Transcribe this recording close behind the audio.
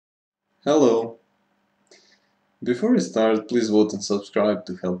Hello! Before we start, please vote and subscribe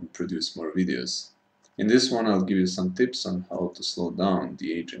to help me produce more videos. In this one I'll give you some tips on how to slow down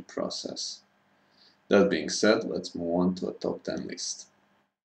the aging process. That being said, let's move on to a top 10 list.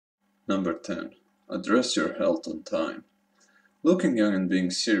 Number 10. Address your health on time. Looking young and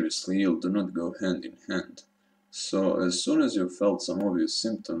being seriously ill do not go hand in hand. So, as soon as you've felt some obvious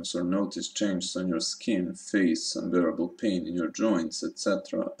symptoms or noticed changes on your skin, face, unbearable pain in your joints,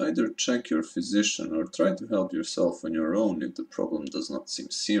 etc., either check your physician or try to help yourself on your own if the problem does not seem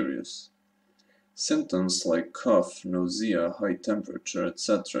serious. Symptoms like cough, nausea, high temperature,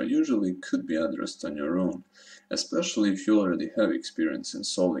 etc. usually could be addressed on your own, especially if you already have experience in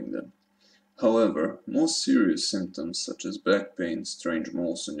solving them. However, most serious symptoms such as back pain, strange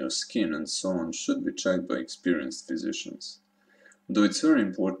moles on your skin, and so on should be checked by experienced physicians. Though it's very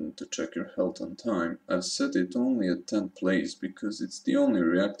important to check your health on time, I've set it only at 10th place because it's the only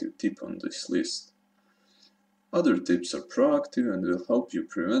reactive tip on this list. Other tips are proactive and will help you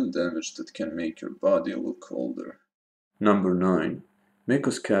prevent damage that can make your body look older. Number 9. Make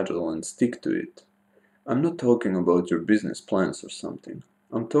a schedule and stick to it. I'm not talking about your business plans or something.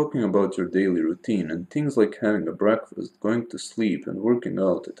 I'm talking about your daily routine and things like having a breakfast, going to sleep, and working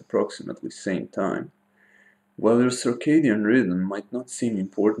out at approximately same time. While your circadian rhythm might not seem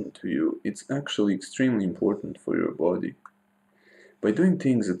important to you, it's actually extremely important for your body. By doing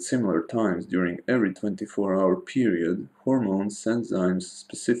things at similar times during every 24-hour period, hormones, enzymes,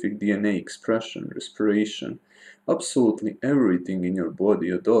 specific DNA expression, respiration, absolutely everything in your body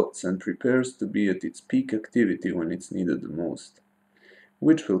adopts and prepares to be at its peak activity when it's needed the most,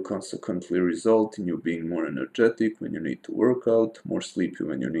 which will consequently result in you being more energetic when you need to work out, more sleepy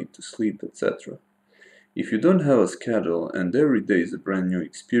when you need to sleep, etc. If you don't have a schedule and every day is a brand new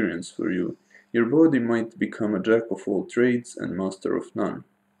experience for you, your body might become a jack of all trades and master of none.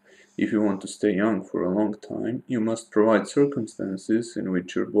 If you want to stay young for a long time, you must provide circumstances in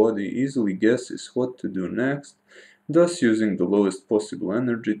which your body easily guesses what to do next, thus using the lowest possible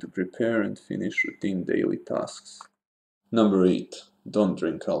energy to prepare and finish routine daily tasks. Number 8. Don't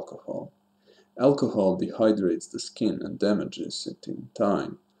drink alcohol. Alcohol dehydrates the skin and damages it in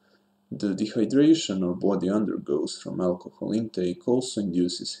time. The dehydration our body undergoes from alcohol intake also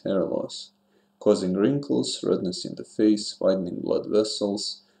induces hair loss, causing wrinkles, redness in the face, widening blood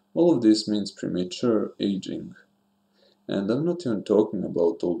vessels. All of this means premature aging. And I'm not even talking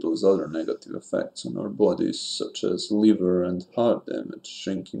about all those other negative effects on our bodies, such as liver and heart damage,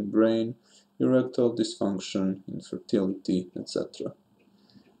 shrinking brain, erectile dysfunction, infertility, etc.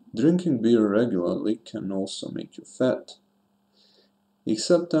 Drinking beer regularly can also make you fat.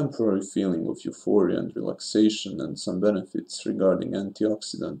 Except temporary feeling of euphoria and relaxation and some benefits regarding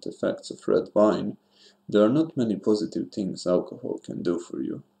antioxidant effects of red wine, there are not many positive things alcohol can do for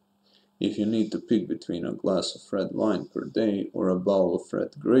you. If you need to pick between a glass of red wine per day or a bowl of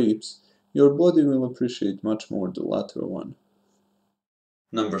red grapes, your body will appreciate much more the latter one.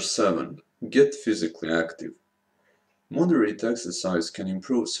 Number 7. Get physically active. Moderate exercise can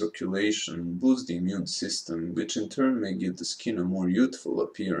improve circulation, boost the immune system, which in turn may give the skin a more youthful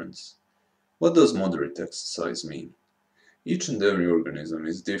appearance. What does moderate exercise mean? Each and every organism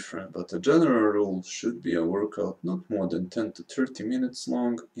is different, but a general rule should be a workout not more than 10 to 30 minutes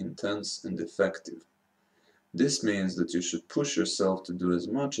long, intense and effective. This means that you should push yourself to do as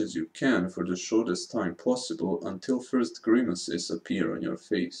much as you can for the shortest time possible until first grimaces appear on your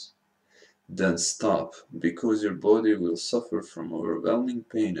face. Then stop, because your body will suffer from overwhelming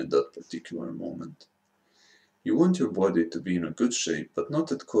pain at that particular moment. You want your body to be in a good shape, but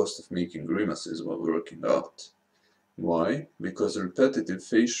not at cost of making grimaces while working out. Why? Because repetitive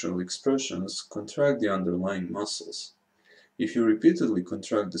facial expressions contract the underlying muscles. If you repeatedly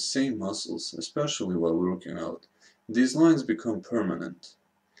contract the same muscles, especially while working out, these lines become permanent,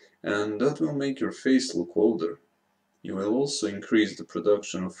 and that will make your face look older. You will also increase the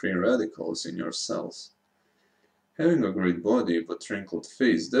production of free radicals in your cells. Having a great body but wrinkled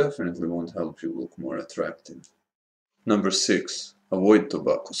face definitely won't help you look more attractive. Number 6. Avoid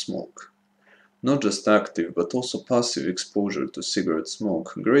tobacco smoke. Not just active but also passive exposure to cigarette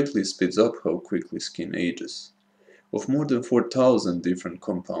smoke greatly speeds up how quickly skin ages. Of more than 4,000 different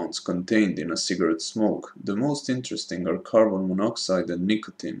compounds contained in a cigarette smoke, the most interesting are carbon monoxide and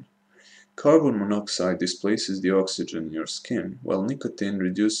nicotine. Carbon monoxide displaces the oxygen in your skin, while nicotine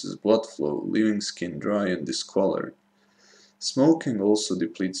reduces blood flow, leaving skin dry and discolored. Smoking also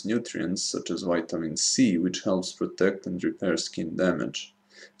depletes nutrients such as vitamin C, which helps protect and repair skin damage.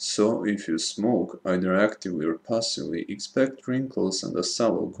 So, if you smoke, either actively or passively, expect wrinkles and a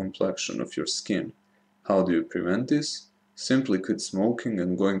sallow complexion of your skin. How do you prevent this? Simply quit smoking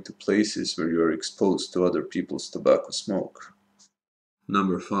and going to places where you are exposed to other people's tobacco smoke.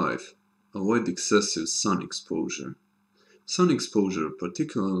 Number 5. Avoid excessive sun exposure. Sun exposure,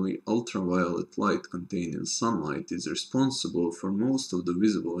 particularly ultraviolet light contained in sunlight, is responsible for most of the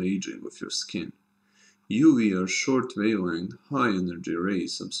visible aging of your skin. UV are short-wavelength, high-energy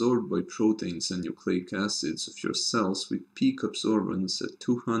rays absorbed by proteins and nucleic acids of your cells with peak absorbance at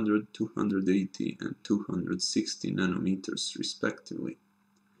 200, 280, and 260 nanometers respectively.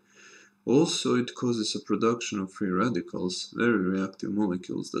 Also, it causes a production of free radicals, very reactive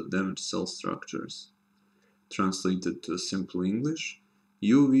molecules that damage cell structures. Translated to simple English,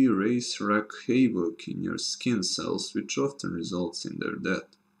 UV rays wreak havoc in your skin cells, which often results in their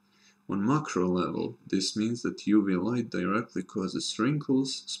death. On macro level, this means that UV light directly causes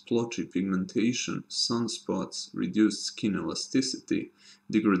wrinkles, splotchy pigmentation, sunspots, reduced skin elasticity,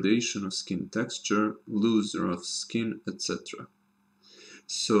 degradation of skin texture, loose rough skin, etc.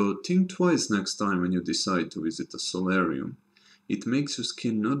 So think twice next time when you decide to visit a solarium. It makes your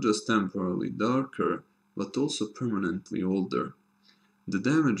skin not just temporarily darker, but also permanently older. The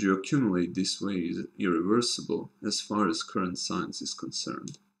damage you accumulate this way is irreversible as far as current science is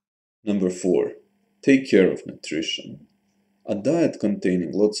concerned. Number 4. Take care of nutrition. A diet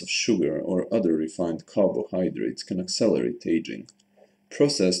containing lots of sugar or other refined carbohydrates can accelerate aging.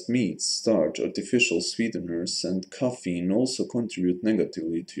 Processed meats, starch, artificial sweeteners, and caffeine also contribute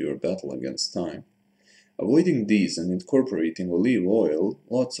negatively to your battle against time. Avoiding these and incorporating olive oil,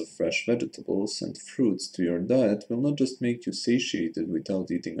 lots of fresh vegetables, and fruits to your diet will not just make you satiated without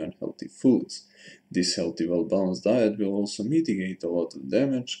eating unhealthy foods. This healthy, well-balanced diet will also mitigate a lot of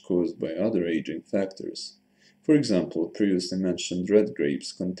damage caused by other aging factors. For example, previously mentioned red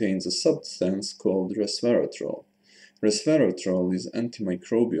grapes contains a substance called resveratrol. Resveratrol is an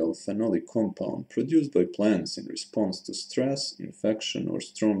antimicrobial phenolic compound produced by plants in response to stress, infection, or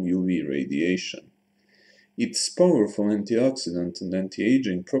strong UV radiation. Its powerful antioxidant and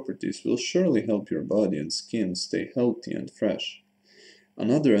anti-aging properties will surely help your body and skin stay healthy and fresh.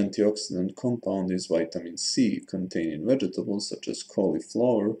 Another antioxidant compound is vitamin C, contained in vegetables such as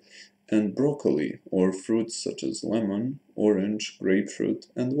cauliflower and broccoli, or fruits such as lemon, orange, grapefruit,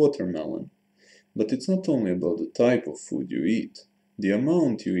 and watermelon. But it's not only about the type of food you eat. The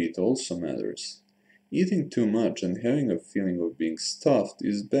amount you eat also matters. Eating too much and having a feeling of being stuffed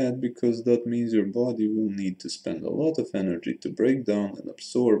is bad because that means your body will need to spend a lot of energy to break down and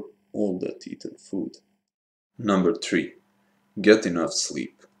absorb all that eaten food. Number 3. Get enough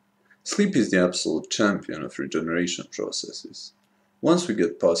sleep. Sleep is the absolute champion of regeneration processes. Once we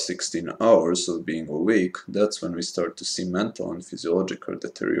get past 16 hours of being awake, that's when we start to see mental and physiological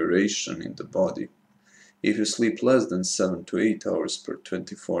deterioration in the body. If you sleep less than 7 to 8 hours per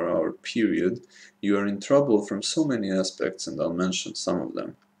 24-hour period, you are in trouble from so many aspects, and I'll mention some of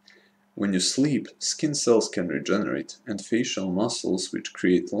them. When you sleep, skin cells can regenerate, and facial muscles which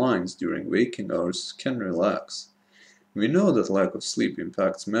create lines during waking hours can relax. We know that lack of sleep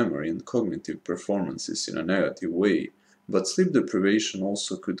impacts memory and cognitive performances in a negative way, but sleep deprivation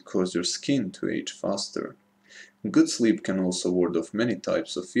also could cause your skin to age faster. Good sleep can also ward off many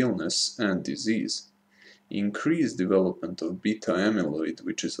types of illness and disease. Increased development of beta amyloid,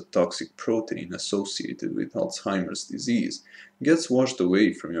 which is a toxic protein associated with Alzheimer's disease, gets washed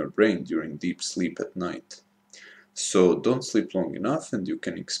away from your brain during deep sleep at night. So don't sleep long enough and you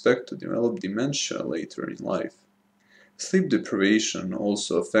can expect to develop dementia later in life. Sleep deprivation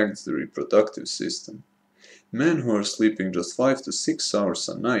also affects the reproductive system. Men who are sleeping just 5 to 6 hours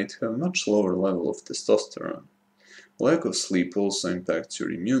a night have much lower level of testosterone. Lack of sleep also impacts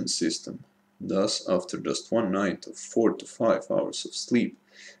your immune system. Thus, after just one night of 4 to 5 hours of sleep,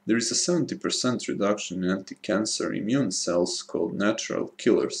 there is a 70% reduction in anti-cancer immune cells called natural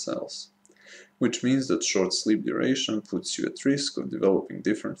killer cells, which means that short sleep duration puts you at risk of developing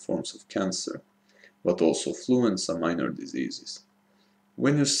different forms of cancer, but also flu and some minor diseases.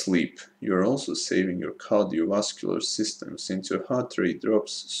 When you sleep, you are also saving your cardiovascular system since your heart rate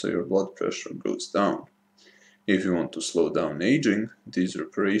drops so your blood pressure goes down. If you want to slow down aging, these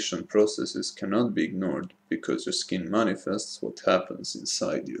reparation processes cannot be ignored because your skin manifests what happens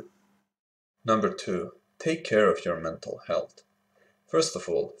inside you. Number 2. Take care of your mental health. First of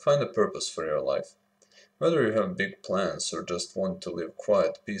all, find a purpose for your life. Whether you have big plans or just want to live a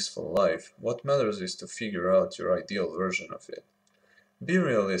quiet, peaceful life, what matters is to figure out your ideal version of it. Be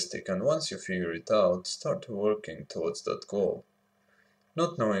realistic, and once you figure it out, start working towards that goal.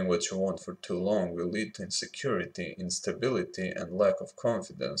 Not knowing what you want for too long will lead to insecurity, instability, and lack of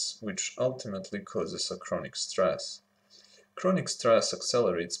confidence, which ultimately causes a chronic stress. Chronic stress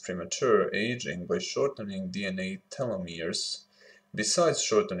accelerates premature aging by shortening DNA telomeres. Besides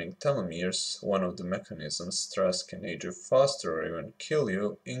shortening telomeres, one of the mechanisms stress can age you faster or even kill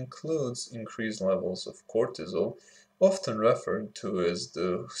you includes increased levels of cortisol, often referred to as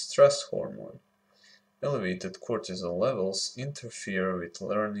the stress hormone. Elevated cortisol levels interfere with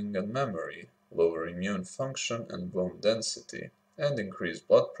learning and memory, lower immune function and bone density, and increase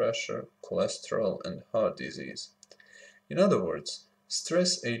blood pressure, cholesterol, and heart disease. In other words,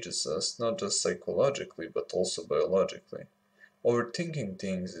 stress ages us not just psychologically but also biologically. Overthinking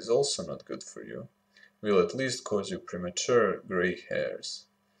things is also not good for you. Will at least cause you premature gray hairs.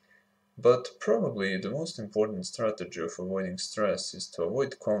 But probably the most important strategy of avoiding stress is to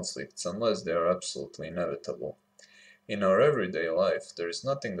avoid conflicts unless they are absolutely inevitable. In our everyday life, there is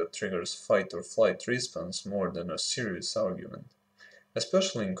nothing that triggers fight or flight response more than a serious argument.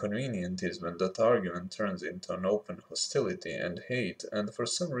 Especially inconvenient is when that argument turns into an open hostility and hate, and for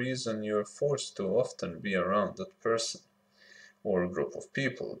some reason you are forced to often be around that person or group of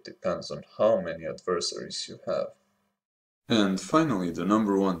people. It depends on how many adversaries you have. And finally, the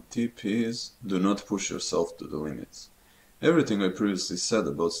number one tip is do not push yourself to the limits. Everything I previously said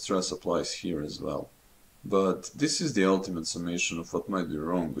about stress applies here as well. But this is the ultimate summation of what might be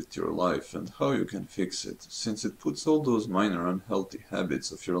wrong with your life and how you can fix it, since it puts all those minor unhealthy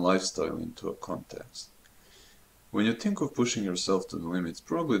habits of your lifestyle into a context. When you think of pushing yourself to the limits,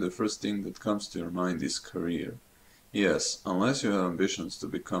 probably the first thing that comes to your mind is career. Yes, unless you have ambitions to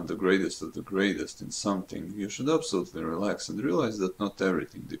become the greatest of the greatest in something, you should absolutely relax and realize that not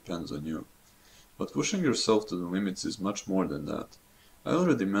everything depends on you. But pushing yourself to the limits is much more than that. I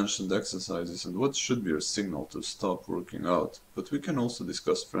already mentioned exercises and what should be your signal to stop working out, but we can also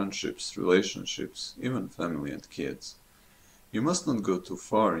discuss friendships, relationships, even family and kids. You must not go too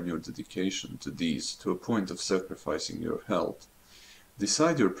far in your dedication to these to a point of sacrificing your health.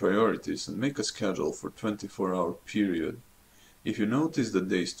 Decide your priorities and make a schedule for 24-hour period. If you notice the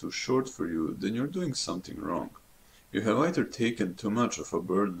day is too short for you, then you're doing something wrong. You have either taken too much of a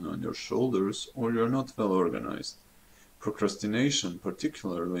burden on your shoulders or you're not well organized. Procrastination,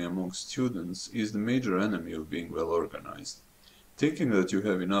 particularly among students, is the major enemy of being well organized. Thinking that you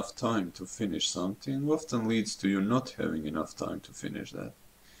have enough time to finish something often leads to you not having enough time to finish that.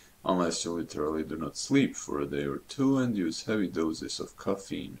 Unless you literally do not sleep for a day or two and use heavy doses of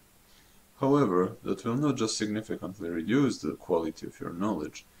caffeine. However, that will not just significantly reduce the quality of your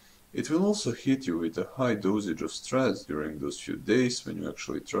knowledge, it will also hit you with a high dosage of stress during those few days when you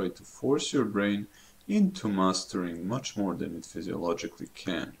actually try to force your brain into mastering much more than it physiologically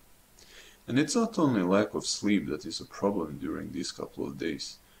can. And it's not only lack of sleep that is a problem during these couple of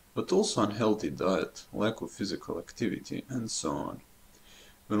days, but also unhealthy diet, lack of physical activity, and so on.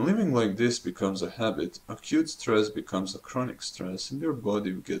 When living like this becomes a habit, acute stress becomes a chronic stress and your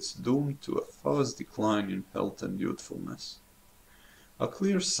body gets doomed to a fast decline in health and youthfulness. A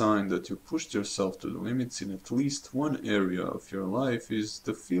clear sign that you pushed yourself to the limits in at least one area of your life is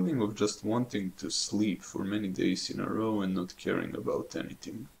the feeling of just wanting to sleep for many days in a row and not caring about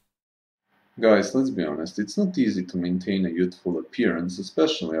anything. Guys, let's be honest, it's not easy to maintain a youthful appearance,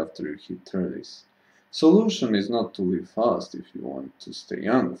 especially after you hit 30s. Solution is not to live fast if you want to stay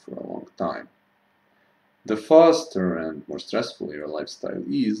young for a long time. The faster and more stressful your lifestyle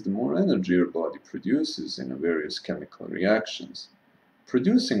is, the more energy your body produces in various chemical reactions.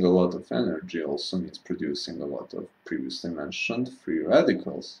 Producing a lot of energy also means producing a lot of previously mentioned free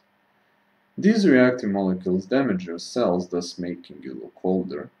radicals. These reactive molecules damage your cells, thus making you look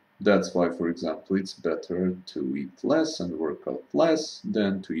older. That's why, for example, it's better to eat less and work out less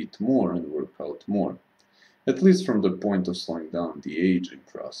than to eat more and work out more, at least from the point of slowing down the aging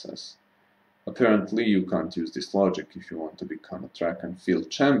process. Apparently, you can't use this logic if you want to become a track and field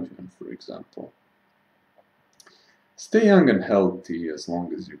champion, for example. Stay young and healthy as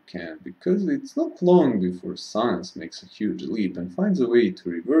long as you can, because it's not long before science makes a huge leap and finds a way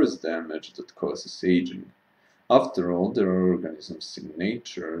to reverse damage that causes aging. After all, there are organisms in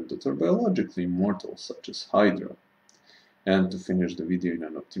nature that are biologically immortal, such as Hydra. And to finish the video in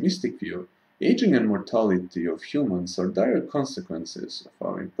an optimistic view, aging and mortality of humans are direct consequences of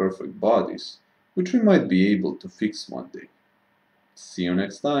our imperfect bodies, which we might be able to fix one day. See you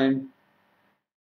next time!